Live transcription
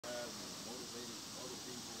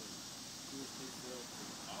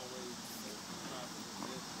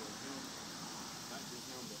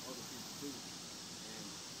handle other people too. And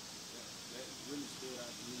that really stood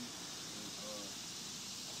out to me. And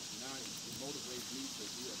now it motivates me to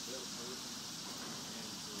be a better person and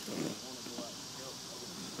to want to go out and help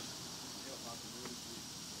other people, help our community,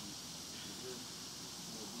 and just,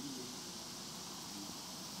 be me,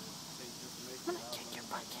 and take information I'm that gonna I kick your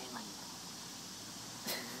learned butt, back home Caitlin.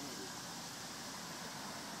 and run with it.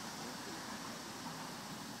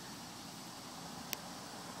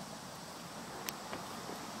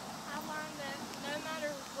 I learned that no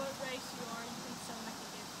matter what race you are, you can still make a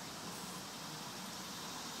difference.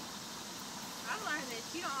 I learned that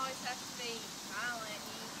you don't always have to be violent.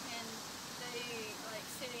 You can do like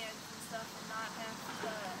sit-ins and stuff and not have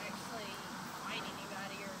to actually fight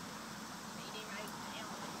anybody or beat anybody down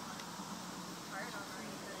and like hurt them or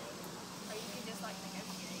anything. Or you can just like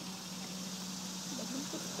negotiate.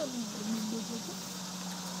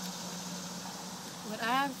 What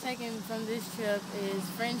I've taken from this trip is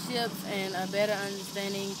friendships and a better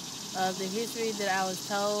understanding of the history that I was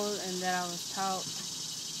told and that I was taught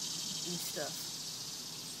and stuff.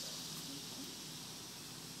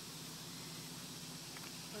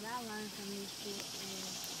 What I learned from this trip is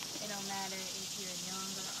it don't matter if you're young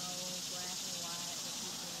or old, black or white, but you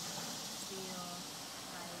can still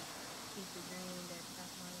like keep the dream that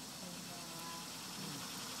someone can alive.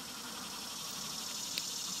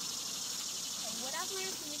 What I've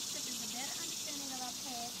learned from this trip is a better understanding of our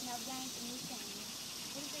past and our gains and new things.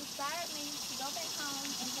 It has inspired me to go back home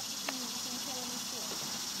and help the community and tell a new story.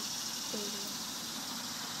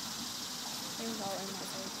 It was all in my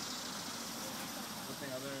face. One thing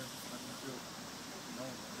I learned from the trip,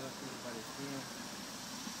 don't judge people by their skin.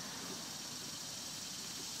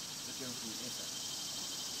 Look at them from the inside.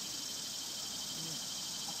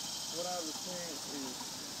 What I've experienced is,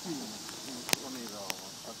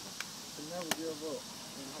 to never give up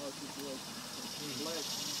in hard situations.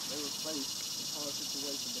 Blacks, they were faced in hard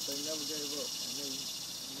situations, but they never gave up, and they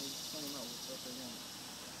came out with what they wanted.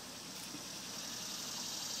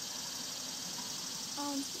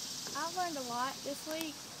 I've learned a lot this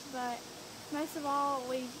week, but most of all,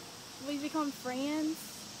 we become friends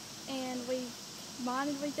and we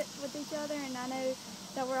bonded with each other, and I know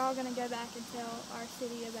that we're all going to go back and tell our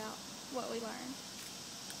city about what we learned.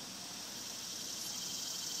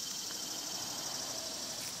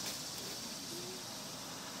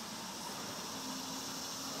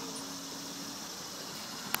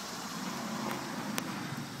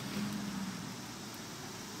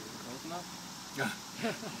 Close enough?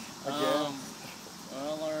 Again. I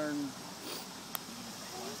learned.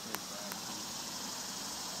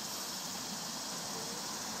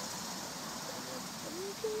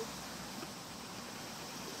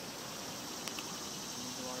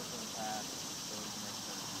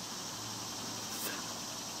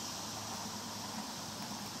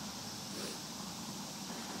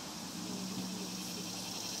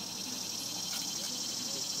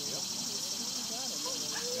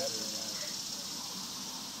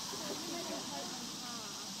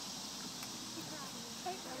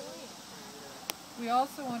 We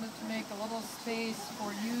also wanted to make a little space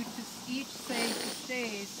for you to each say to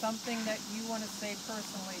Stace something that you want to say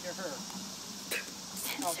personally to her.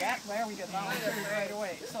 Oh, there we go. Right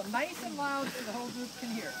away. So nice and loud so the whole group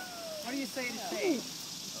can hear. What do you say to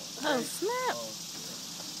Stace? Oh, snap!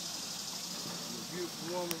 You're a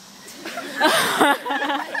beautiful woman.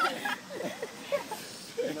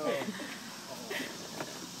 And I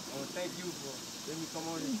want to thank you for letting me come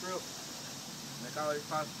on this trip. Make all this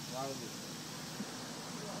possible while I was here.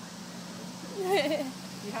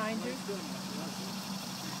 Behind you. So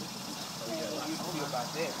yeah, how you feel about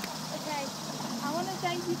that? Okay, I want to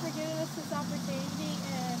thank you for giving us this opportunity,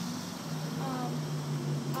 and I'll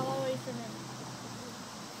always remember.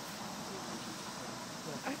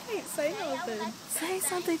 I can't say nothing. Say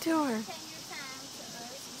something to her. Taking your time to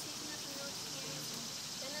us and teaching us a new experience and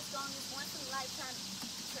letting us go on this once-in-a-lifetime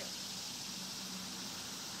trip.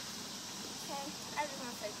 Okay, I just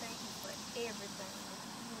want to say thank you for everything.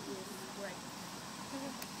 It was great.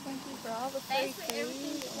 Thank you for all the free Thanks for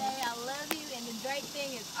everything food. today. I love you, and the Drake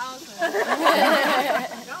thing is awesome.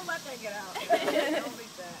 Don't let that get out. Don't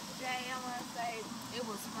beat that. Jay, I want to say it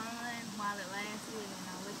was fun while it lasted, and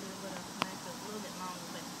I wish it would have lasted a little bit longer,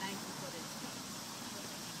 but thank you for this.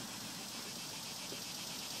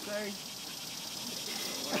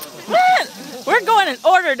 We're going in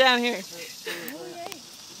order down here. I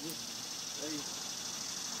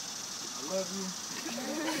love you.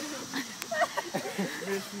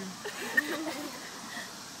 Miss you.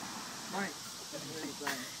 Thanks for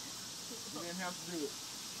everything. You didn't have to do it.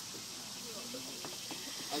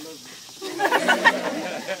 I love you.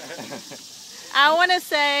 I want to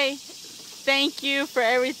say thank you for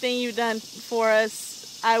everything you've done for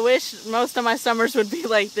us. I wish most of my summers would be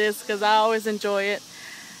like this because I always enjoy it.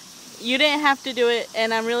 You didn't have to do it,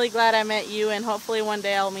 and I'm really glad I met you, and hopefully one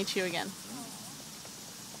day I'll meet you again.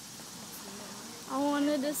 I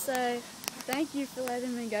wanted to say thank you for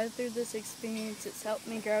letting me go through this experience. It's helped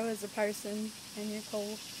me grow as a person, and you're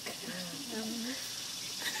cool.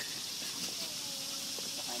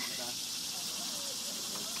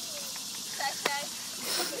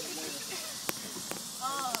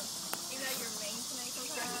 You know you're mean to me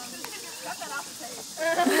sometimes. Cut that off the tape.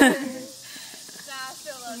 Nah, I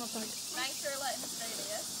still love you. Thanks for letting us do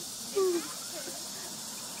this.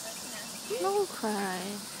 Don't cry.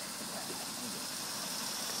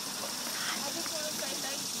 I just want to say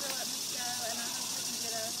thanks for letting us go, and I hope we can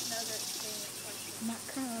get another experience like this. I'm not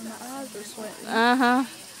crying, my eyes are sweating. Uh-huh.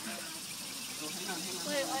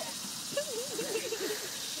 Wait, what?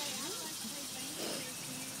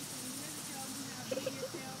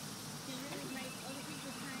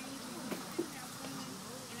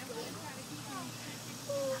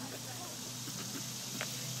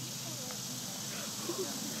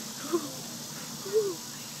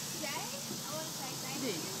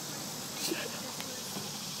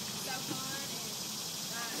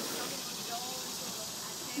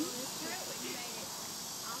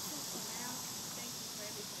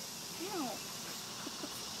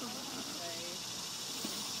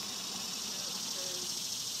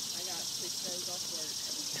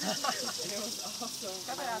 It was awesome.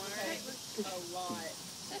 I learned a lot.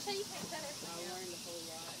 That's how you can't cut it. I learned a whole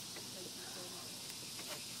lot. Thank you so much.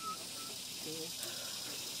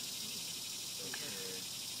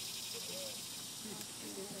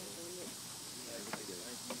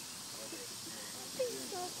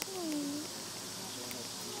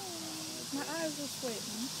 My eyes are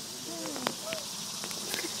sweating.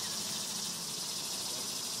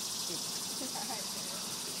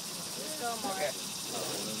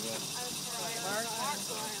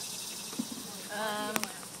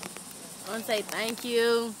 I want to say thank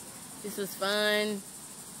you. This was fun.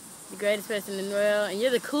 The greatest person in the world, and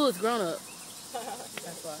you're the coolest grown-up.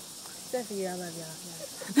 That's what. Except for you, I love y'all.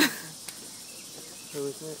 Who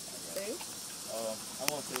is it? Dave? I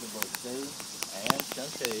want to say about Dave and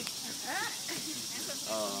Shantae.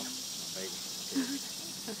 Baby.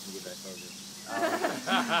 Let me get back focused.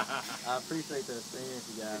 I appreciate the experience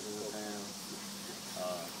you guys have had.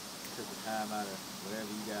 Took the time out of whatever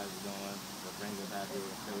you guys are doing to bring us out here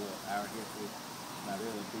and show up our history. And I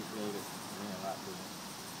really appreciate it. It meant a lot to me.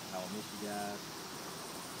 I will miss you guys.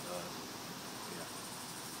 Yeah.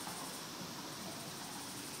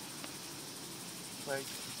 Like,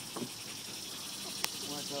 I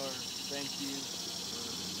want to tell her thank you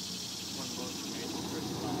for one of the most amazing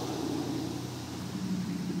trips of my life.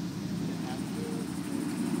 Didn't have to do it.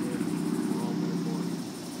 We're all better for it.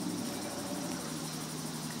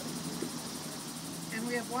 And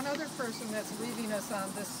we have one other person that's leaving us on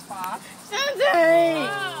this spot.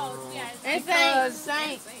 Oh, yes. Because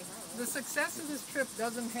the success of this trip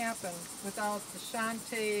doesn't happen without the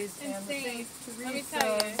Shantaes and the St.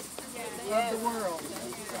 Teresas of the world.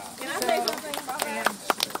 Can I say something about that?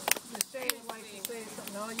 And Michelle would like to say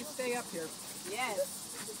something. No, you stay up here. Yes.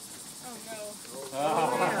 Oh, no.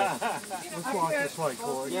 Let's walk this way,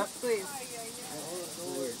 Corey. Yep, please.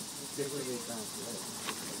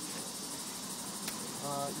 You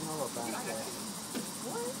know what back there?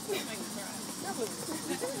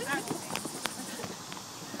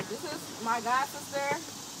 This is my god sister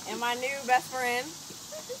and my new best friend,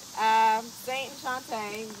 Saint and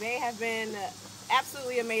Shantae. They have been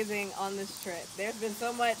absolutely amazing on this trip. There's been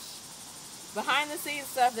so much behind the scenes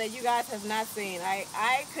stuff that you guys have not seen.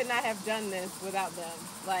 I could not have done this without them.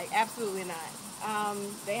 Like, absolutely not.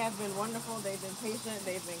 They have been wonderful. They've been patient.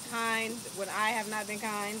 They've been kind when I have not been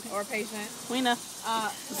kind or patient. We know.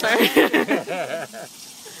 Sorry.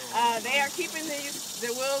 They are keeping the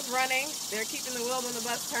wheels running. They're keeping the wheels on the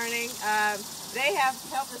bus turning. They have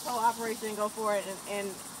helped this whole operation go forward,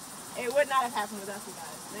 and it would not have happened without you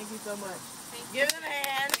guys. Thank you so much. Give them a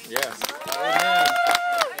hand. Yes.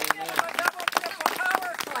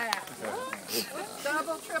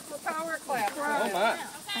 Double, triple power clap. Oh my.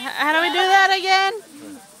 How do we do that again?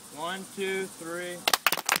 1, 2, 3.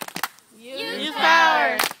 Use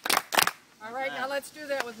power. All right, now let's do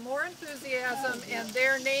that with more enthusiasm and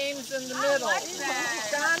their names in the middle.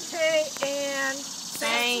 Shantae and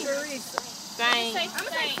Saint Teresa. Saint.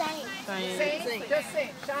 Saint, just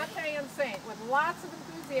Saint. Shantae and Saint with lots of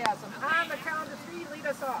enthusiasm. On the count of 3, lead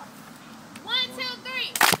us off. 1, 2,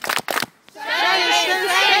 3.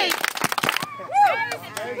 Saint.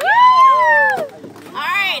 All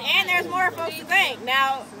right, and there's more folks to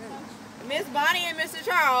Bonnie and Mr.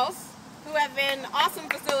 Charles, who have been awesome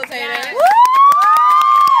facilitators.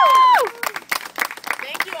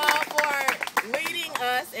 Thank you all for leading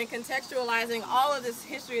us and contextualizing all of this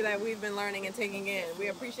history that we've been learning and taking in. We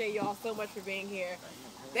appreciate you all so much for being here.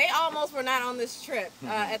 They almost were not on this trip.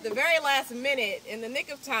 At the very last minute, in the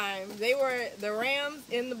nick of time, they were the rams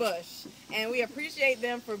in the bush. And we appreciate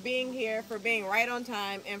them for being here, for being right on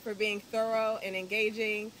time, and for being thorough and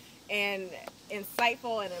engaging and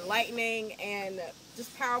insightful and enlightening and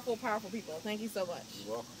just powerful, powerful people. Thank you so much.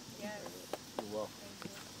 You're welcome. Yes. You're welcome.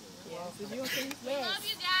 Yes. Is you okay? We love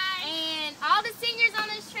you guys. And all the seniors on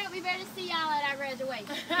this trip, we better see y'all at our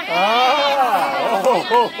graduation.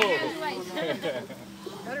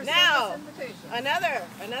 Now,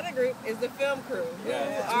 another group is the film crew, who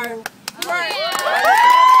are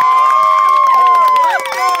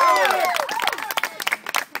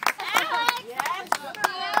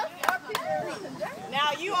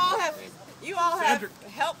now you all have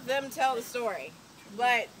helped them tell the story,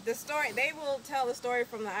 but the story they will tell the story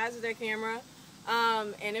from the eyes of their camera,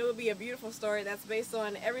 and it will be a beautiful story that's based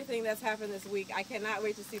on everything that's happened this week. I cannot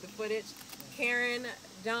wait to see the footage. Karen,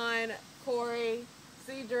 John, Corey,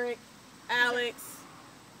 Cedric, Alex,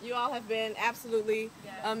 you all have been absolutely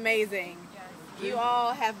amazing. You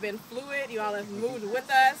all have been fluid. You all have moved with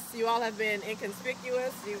us. You all have been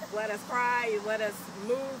inconspicuous. You've let us cry. You've let us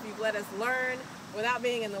move. You've let us learn without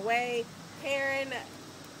being in the way. Karen,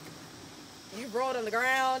 you've rolled on the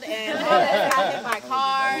ground and almost got hit by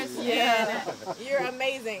cars. And you're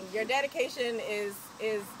amazing. Your dedication is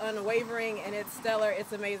unwavering and it's stellar.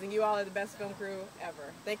 It's amazing. You all are the best film crew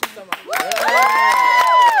ever. Thank you so much.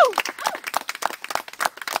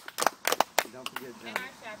 Don't forget Johnny. And our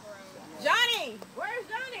chaperone. Johnny! Where's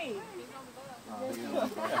Johnny?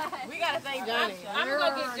 We gotta thank Johnny. I'm gonna go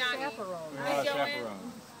get Johnny. Chaperone.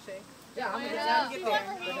 Yeah, I'm gonna get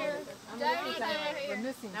there. We're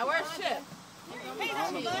missing. Now where's Chip?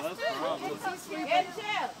 Get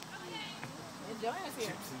Chip. And Joanna's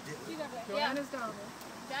here. Joanna's down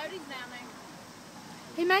Jody's down there.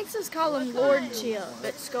 He makes us call him Lord Chip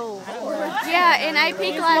at school. Yeah, in AP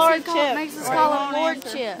class he makes us call him Lord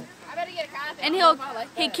Chip. I better get a coffee. And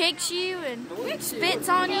he kicks you and spits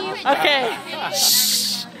on you. Okay.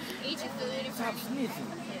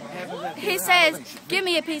 He says, "Give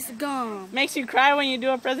me a piece of gum." Makes you cry when you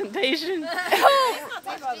do a presentation. Are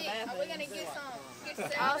we gonna get some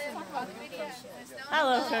I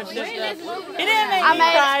love Coach Dipper. He didn't make me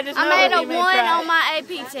cry. Just I know made that a he made 1 cry. on my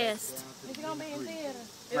AP test.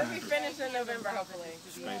 It'll be finished in November, hopefully.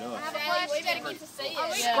 Straight up. we better get to see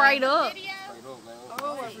it. Straight up.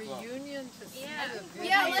 Oh, a reunion to see the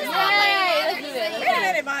Yeah, let's video. Wait a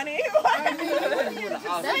minute, Bonnie.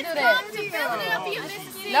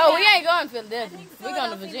 No, we ain't going to Philadelphia. We're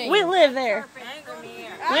going to Virginia. We live there.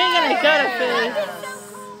 We ain't gonna go to Philly.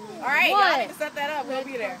 All right, y'all need to set that up. We'll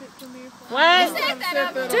be there. What?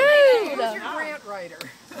 Who's Dude! your grant writer?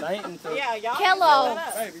 Yeah, y'all Kellogg's.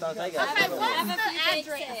 need to set that up. Okay, what's the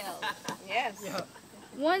address? Yes.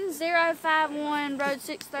 1051 Road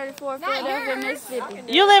 634, Philadelphia, Mississippi.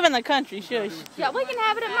 You live in the country, shush. Yeah, we can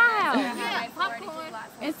have it at my house. Yeah, popcorn.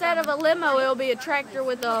 Instead of a limo, it'll be a tractor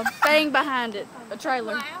with a thing behind it, a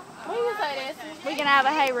trailer. We can have a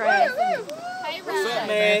hayride. Hey, What's up,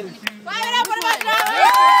 man? Fire it up, what about John?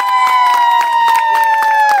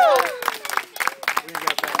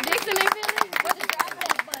 Dixon and Philly?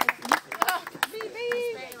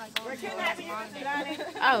 We're kidnapping you, Mr. Johnny.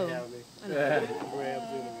 Oh.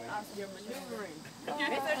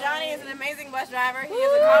 Mr. Johnny is an amazing bus driver. He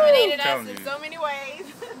has accommodated us in so many ways.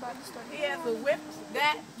 He has whipped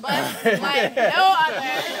that bus like no other.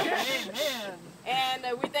 And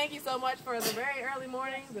we thank you so much for the very early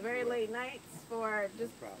mornings, the very late nights, for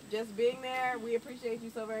just being there. We appreciate you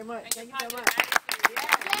so very much. Thank you so much.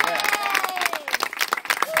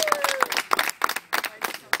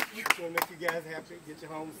 So make you guys happy, get you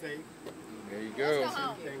home safe. There you go.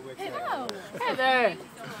 Hey there.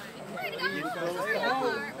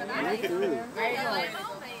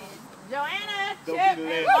 Joanna, Don't Chip, be the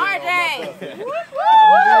and last RJ. thing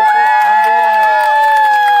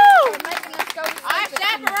Our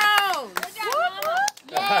chaperones.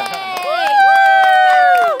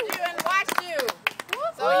 And watched you.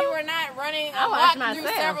 So you were not running a walk through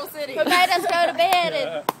several cities. Who made us go to bed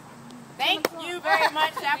and Thank you very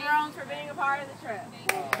much, chaperones, for being a part of the trip.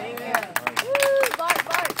 Amen.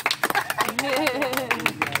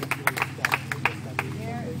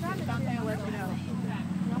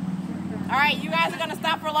 All right, you guys are gonna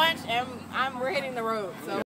stop for lunch, and we're hitting the road. So.